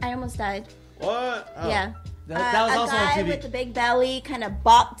died. Man. I almost died. What? Oh. Yeah. that was a also on guy TV. with the big belly kind of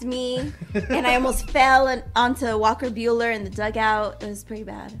bopped me, and I almost fell onto Walker Bueller in the dugout. It was pretty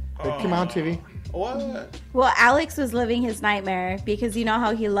bad. It came out on TV. What? Well, Alex was living his nightmare because you know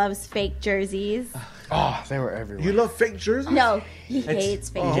how he loves fake jerseys. Oh, they were everywhere. You love fake jerseys? No, he hates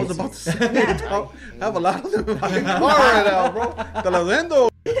fake Oh, I was jerseys. about to say, I have a lot of them in my car right now, bro. Te las vendo.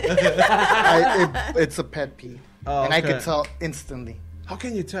 It's a pet peeve, Oh, and I okay. could tell instantly. How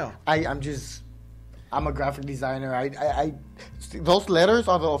can you tell? I'm a graphic designer. I those letters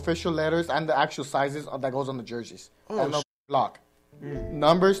are the official letters and the actual sizes that goes on the jerseys. Oh, and the block.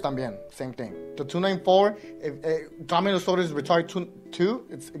 Numbers también, same thing. The 294, if Tommy Lasorda is retired 2,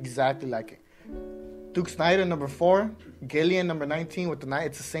 it's exactly like it. Duke Snyder, number 4. Gillian, number 19 with the 9.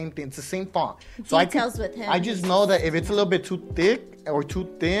 It's the same thing. It's the same font. Details with him. I just know that if it's a little bit too thick or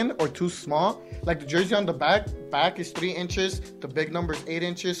too thin or too small, like the jersey on the back is 3 inches. The big number is 8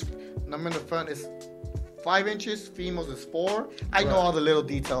 inches. Number in the front is 5 inches. Females is 4. I know all the little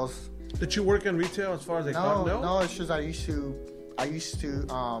details. Did you work in retail as far as they talk? No, it's just I used to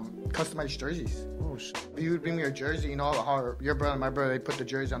customize jerseys. Oh, shit. You would bring me a jersey, you know how your brother and my brother, they put the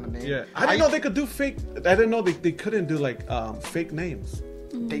jersey on the name. Yeah. I didn't know they could do fake. I didn't know they couldn't do like fake names.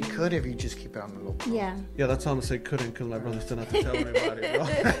 They could if you just keep it on the logo. Yeah. Yeah, that's how I'm gonna say couldn't because my brother still not to tell anybody, bro.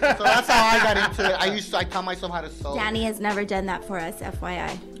 So that's how I got into it. I taught myself how to sew. Danny has never done that for us,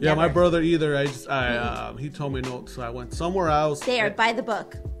 FYI. Yeah, my Never. brother either. He told me no, so I went somewhere else. There, by the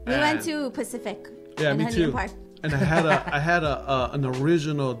book. We went And- to Pacific. Yeah, in me Huntington too. Park. And I had an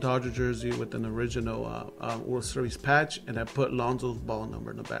original Dodger jersey with an original World Series patch, and I put Lonzo's ball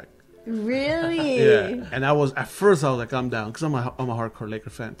number in the back. Really? Yeah, and I was at first I was like I'm down because I'm a hardcore Laker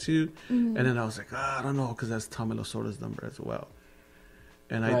fan too, Mm-hmm. and then I was like I don't know because that's Tommy Lasorda's number as well,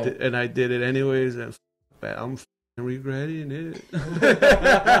 and Right. I did it anyways, and but I'm regretting it.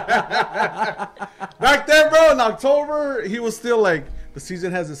 Back then, bro, in October, he was still like, the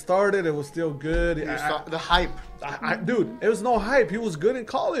season hasn't started. It was still good. The hype. Dude, it was no hype. He was good in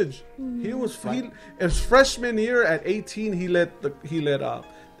college. His freshman year at 18, he led the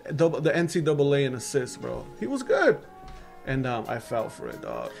NCAA in assists, bro. He was good. And I fell for it,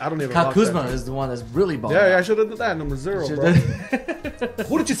 dog. I don't even know. Kyle Kuzma is the one that's really balling. Yeah, I should have done that. Number 0, bro.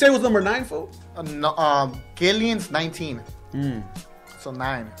 Who did you say was number 9, fool? Gillian's 19. So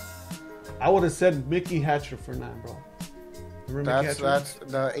 9. I would have said Mickey Hatcher for 9, bro. Remember Mickey Hatcher? That's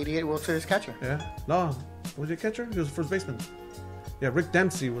the 88 World Series catcher. Yeah. No. Was he a catcher? He was a first baseman. Yeah, Rick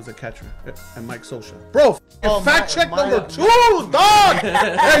Dempsey was a catcher. And Mike Scioscia. Bro, fact check number 2, dog!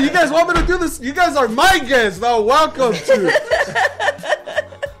 Hey, you guys want me to do this? You guys are my guests, though. Welcome to...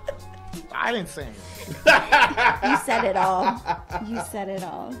 I didn't say anything. You said it all. You said it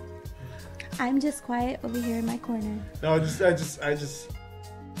all. I'm just quiet over here in my corner. No, I just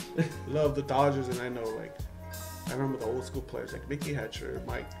love the Dodgers, and I know, like, I remember the old school players like Mickey Hatcher,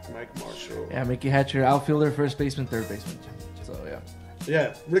 Mike Marshall. Yeah, Mickey Hatcher, outfielder, first baseman, third baseman. So yeah.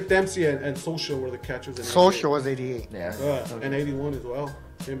 Yeah, Rick Dempsey and Scioscia were the catchers. Scioscia was 88. Yeah. And 81 as well.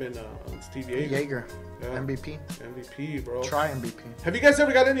 Him and Steve Yeager. Yeah. MVP, bro. Try MVP. Have you guys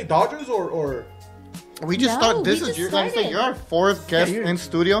ever got any Dodgers or? We just started. This is like I said, you're our 4th guest in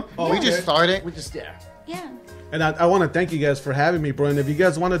studio. We just started. Yeah. And I want to thank you guys for having me, bro. And if you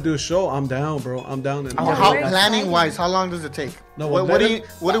guys want to do a show, I'm down, bro. I'm down. And Planning wise, how long does it take? No, what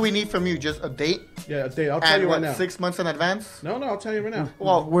do we need from you? Just a date? Yeah, a date. I'll tell you right now. 6 months in advance? No, I'll tell you right now.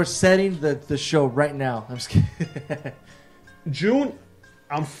 Well, we're setting the show right now. I'm just kidding. June,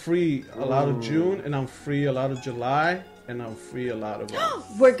 I'm free a lot of June, and I'm free a lot of July, and I'm free a lot of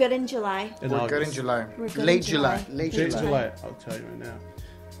August. We're good in July. We're good in July. Late July. I'll tell you right now.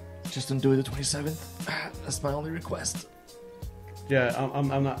 Just don't do it the 27th. That's my only request. Yeah,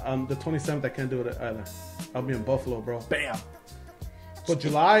 I'm not. The 27th, I can't do it either. I'll be in Buffalo, bro. Bam. But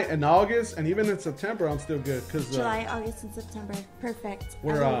July and August, and even in September, I'm still good. July, August, and September. Perfect.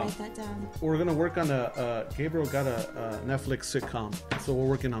 We're write that down. We're gonna work on Gabriel got a Netflix sitcom, so we're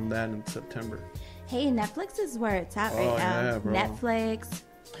working on that in September. Hey, Netflix is where it's at right now. Yeah, bro. Netflix.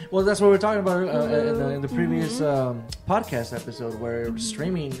 Well, that's what we were talking about in the previous podcast episode, where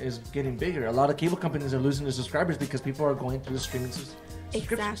streaming is getting bigger. A lot of cable companies are losing their subscribers because people are going through the streaming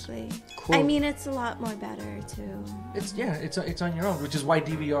Exactly. Cool. I mean, it's a lot more better too. It's on your own, which is why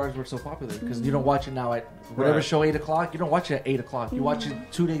DVRs were so popular, because you don't watch it now at whatever show 8 o'clock. You don't watch it at 8 o'clock. You watch it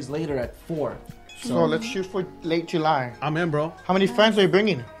 2 days later at 4. So let's shoot for late July. I'm in, bro. How many friends are you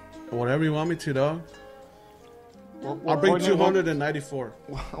bringing? Whatever you want me to, dog. I'll bring 294.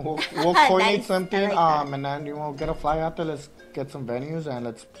 We'll coordinate Nice. something, I like and then you will get a fly out there. Let's get some venues and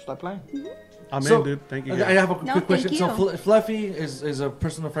let's start playing. I'm in, dude. Thank you, guys. I have a quick question. thank So you. Fluffy is a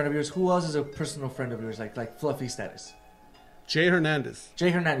personal friend of yours. Who else is a personal friend of yours, like Fluffy status? Jay Hernandez. Jay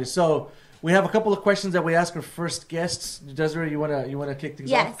Hernandez. So we have a couple of questions that we ask our first guests. Desiree, you wanna kick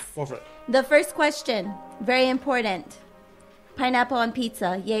things Yes. off? Go for it. The first question, very important. Pineapple on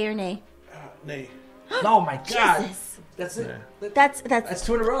pizza, yay or nay? Nay. Oh my God. Jesus. That's it. Yeah. That's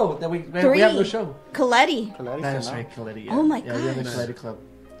 2 in a row that we 3. have no show. Coletti. That's right, Coletti. Yeah. Oh my Yeah, we're in the gosh. Coletti Club.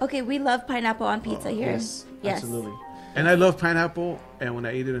 Okay, we love pineapple on pizza here. Yes, absolutely. And I love pineapple, and when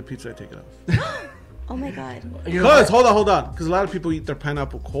I eat it in pizza, I take it off. Oh my God. Because, hold on. Because a lot of people eat their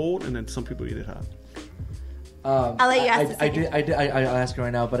pineapple cold, and then some people eat it hot. I'll let you ask I'll ask her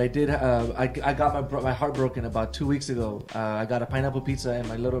right now, but I did. I got my heart broken about 2 weeks ago. I got a pineapple pizza, and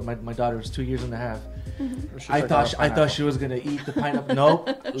my daughter was 2 years and a half. I thought she was gonna eat the pineapple. Nope,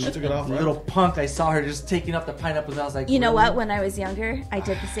 She took it off, right? little punk. I saw her just taking up the pineapple, and I was like, You know really? what? When I was younger, I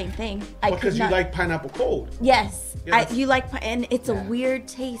did the same thing. I Because could you not. like pineapple cold. Yes, Yeah. you like, and it's a Yeah. weird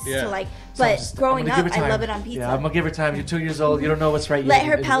taste Yeah. to like. So I'm But just- growing I'm up, gonna give her I love time. it on pizza. Yeah, I'm gonna give her time. You're 2 years old. You don't know what's right. Let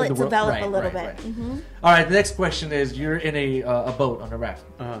yet her in palate the world. develop Right, a little right, bit. right. Mm-hmm. All right, the next question is: you're in a boat on a raft,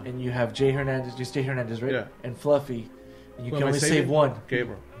 Uh-huh. and you have Jay Hernandez, right? Yeah. And Fluffy, and you Who can am I only saving? save one.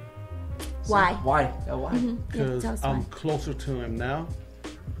 Gabriel. Why? Why? Why? Yeah, Because tell us I'm why. closer to him now.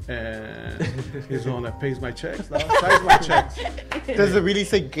 And he's the one that pays my checks now. Signs my checks. Does it really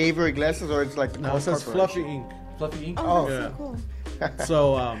say Gabriel Iglesias or it's like the No, it says Fluffy Ink. Fluffy ink. Oh, that's Yeah. so cool.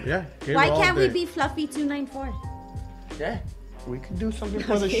 So, yeah. Gabriel Why all can't we day. be Fluffy 294? Yeah. We could do something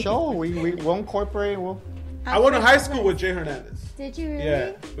for the show. We won't incorporate. I went to high school with Jay Hernandez. Did you really?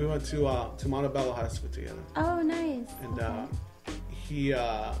 Yeah, we went to Montebello High School together. Oh, nice. And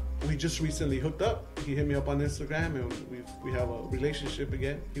we just recently hooked up. He hit me up on Instagram, and we have a relationship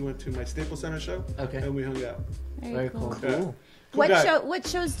again. He went to my Staples Center show, and we hung out. Very cool. Yeah. What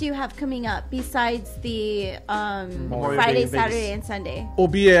shows do you have coming up besides the Friday, Saturday, and Sunday? We'll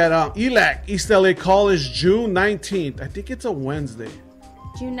be at ELAC, East LA College, June 19th. I think it's a Wednesday.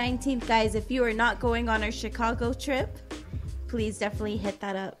 June 19th, guys. If you are not going on our Chicago trip, please definitely hit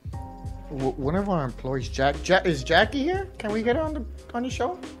that up. One of our employees, is Jackie here? Can we get her on the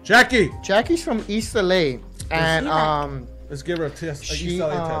show? Jackie's from East LA, and let's give her a test. She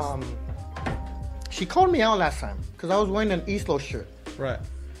called me out last time because I was wearing an East LA shirt. Right.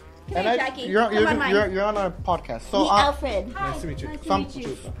 Come here, Jackie. You're on our podcast. So Alfred. Nice to meet you.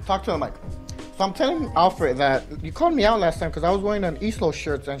 Talk to the mic. So I'm telling Alfred that you called me out last time because I was wearing an East LA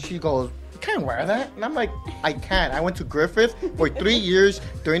shirt, and she goes, "Can't wear that," and I'm like, I can't. I went to Griffith for 3 years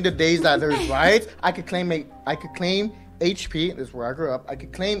during the days that there's riots. I could claim HP. This is where I grew up. I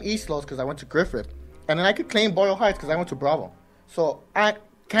could claim East Los because I went to Griffith, and then I could claim Boyle Heights because I went to Bravo. So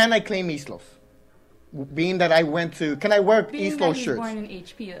can I claim East Los? Being that I went to, can I wear East Los shirts? Born in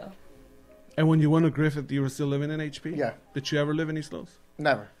HP though. And when you went to Griffith, you were still living in HP? Yeah. Did you ever live in East Los?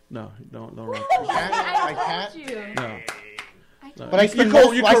 Never. No, don't run. I can't. No. But I spend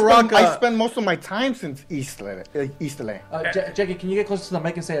most of my time since East LA. Jackie, can you get close to the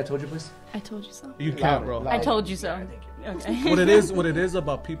mic and say "I told you," please? I told you so. You can't, bro. I told you so. Okay. What it is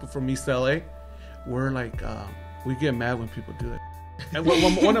about people from East LA, we're like, we get mad when people do that. And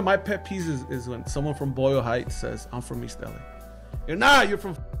one of my pet peeves is when someone from Boyle Heights says, "I'm from East LA." You're not. You're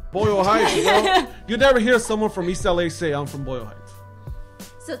from Boyle Heights, bro. You never hear someone from East LA say, "I'm from Boyle Heights."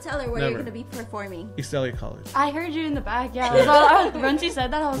 So tell her where you're going to be performing. East LA College. I heard you in the back. Yeah. When she said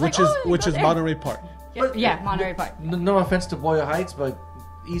that, I was which is Monterey Park. Yeah, Monterey Park. No offense to Boyle Heights, but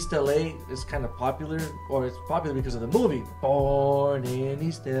East LA is kind of popular, or it's popular because of the movie Born in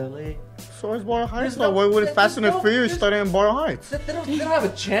East LA. So is Boyle Heights. Why would Fast and the Furious start in Boyle Heights? They don't have a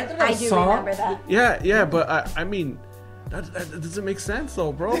chant. They don't have I a do song. remember that. Yeah, but I mean, that doesn't make sense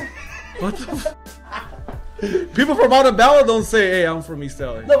though, bro. What the people from Montebello don't say, "Hey, I'm from East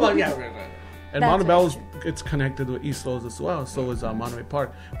LA." No, but yeah. And Montebello, it's connected with East Los as well. So is Monterey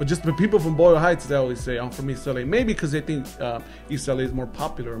Park. But just the people from Boyle Heights, they always say, "I'm from East LA." Maybe because they think East LA is more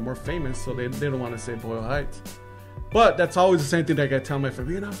popular and more famous, so they don't want to say Boyle Heights. But that's always the same thing that I tell my friend,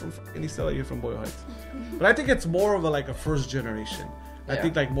 "You're not from East LA, you're from Boyle Heights." But I think it's more of a first generation. I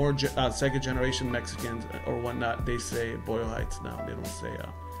think like more second generation Mexicans or whatnot, they say Boyle Heights now. They don't say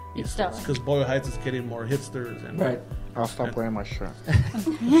East Los, because Boyle Heights is getting more hipsters and right. I'll stop wearing my shirt.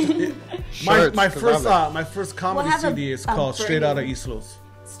 my first comedy CD is called Straight Out of East Los.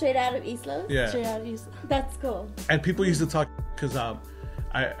 Straight out of East Los? Yeah. Straight out of East Los. That's cool. And people used to talk because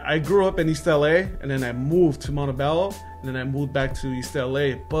I grew up in East LA, and then I moved to Montebello, and then I moved back to East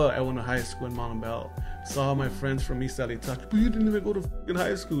LA, but I went to high school in Montebello. So all my friends from East LA talk, "But you didn't even go to fucking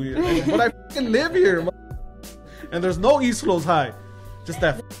high school yet." But I fucking live here. And there's no East Los High. Just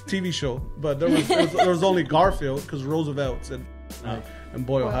that TV show, but there was only Garfield because Roosevelt's and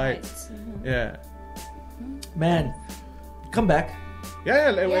Boyle Heights. Mm-hmm. Yeah, Man, come back.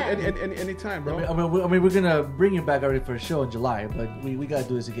 yeah. Anytime, bro. I mean, we're gonna bring you back already for a show in July, but we gotta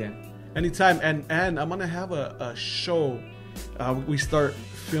do this again. Anytime, and I'm gonna have a show. We start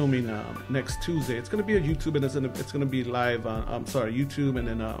filming next Tuesday. It's gonna be on YouTube, and it's gonna be live on YouTube, and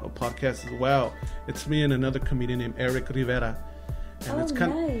then a podcast as well. It's me and another comedian named Eric Rivera. And it's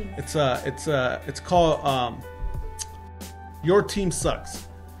called Your Team Sucks,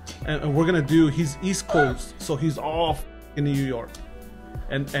 and we're gonna do. He's East Coast, so he's all in New York,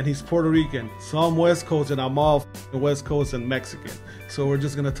 and he's Puerto Rican. So I'm West Coast, and I'm all West Coast and Mexican. So we're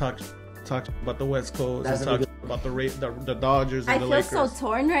just gonna talk about the West Coast and talk about the Dodgers and the Lakers. I feel so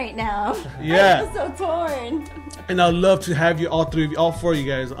torn right now. Yeah, I feel so torn. And I'd love to have you all four of you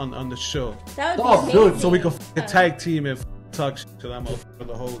guys on the show. That would be amazing. So we can tag team and talk shit to them for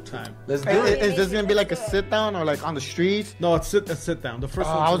the whole time. Let's do it. Is this gonna be like a sit down or like on the streets? No, it's sit down. The first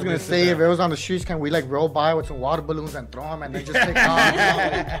one. I was gonna say if it was on the streets, can we like roll by with some water balloons and throw them and then just take off?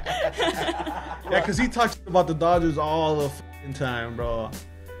 Yeah, because he talks about the Dodgers all the fucking time, bro.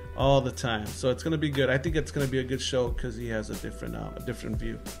 All the time. So it's gonna be good. I think it's gonna be a good show because he has a different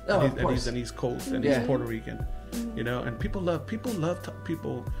view. And he's an East Coast and he's Puerto Rican, you know. And people love people that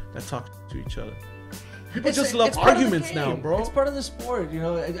talk to each other. People just love arguments now, bro. It's part of the sport, you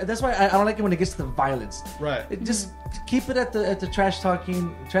know. That's why I don't like it when it gets to the violence. Right. Just keep it at the trash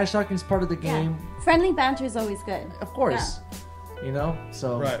talking. Trash talking is part of the game. Yeah. Friendly banter is always good. Of course. Yeah. You know.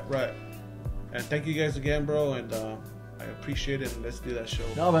 So. Right. And thank you guys again, bro. And I appreciate it, and let's do that show.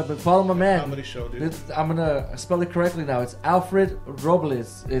 No, but follow my man. Comedy show, dude. I'm gonna spell it correctly now. It's Alfred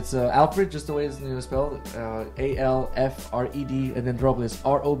Robles. It's Alfred, just the way it's spelled. Alfred, and then Robles,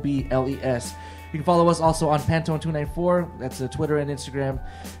 Robles. You can follow us also on Pantone294. That's Twitter and Instagram.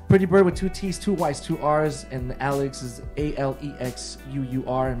 Pretty Bird with 2 T's, 2 Y's, 2 R's, and Alex is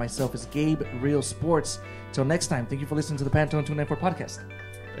ALEXUUR, and myself is Gabe Real Sports. Till next time, thank you for listening to the Pantone294 podcast.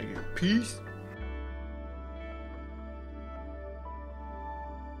 Thank you. Peace.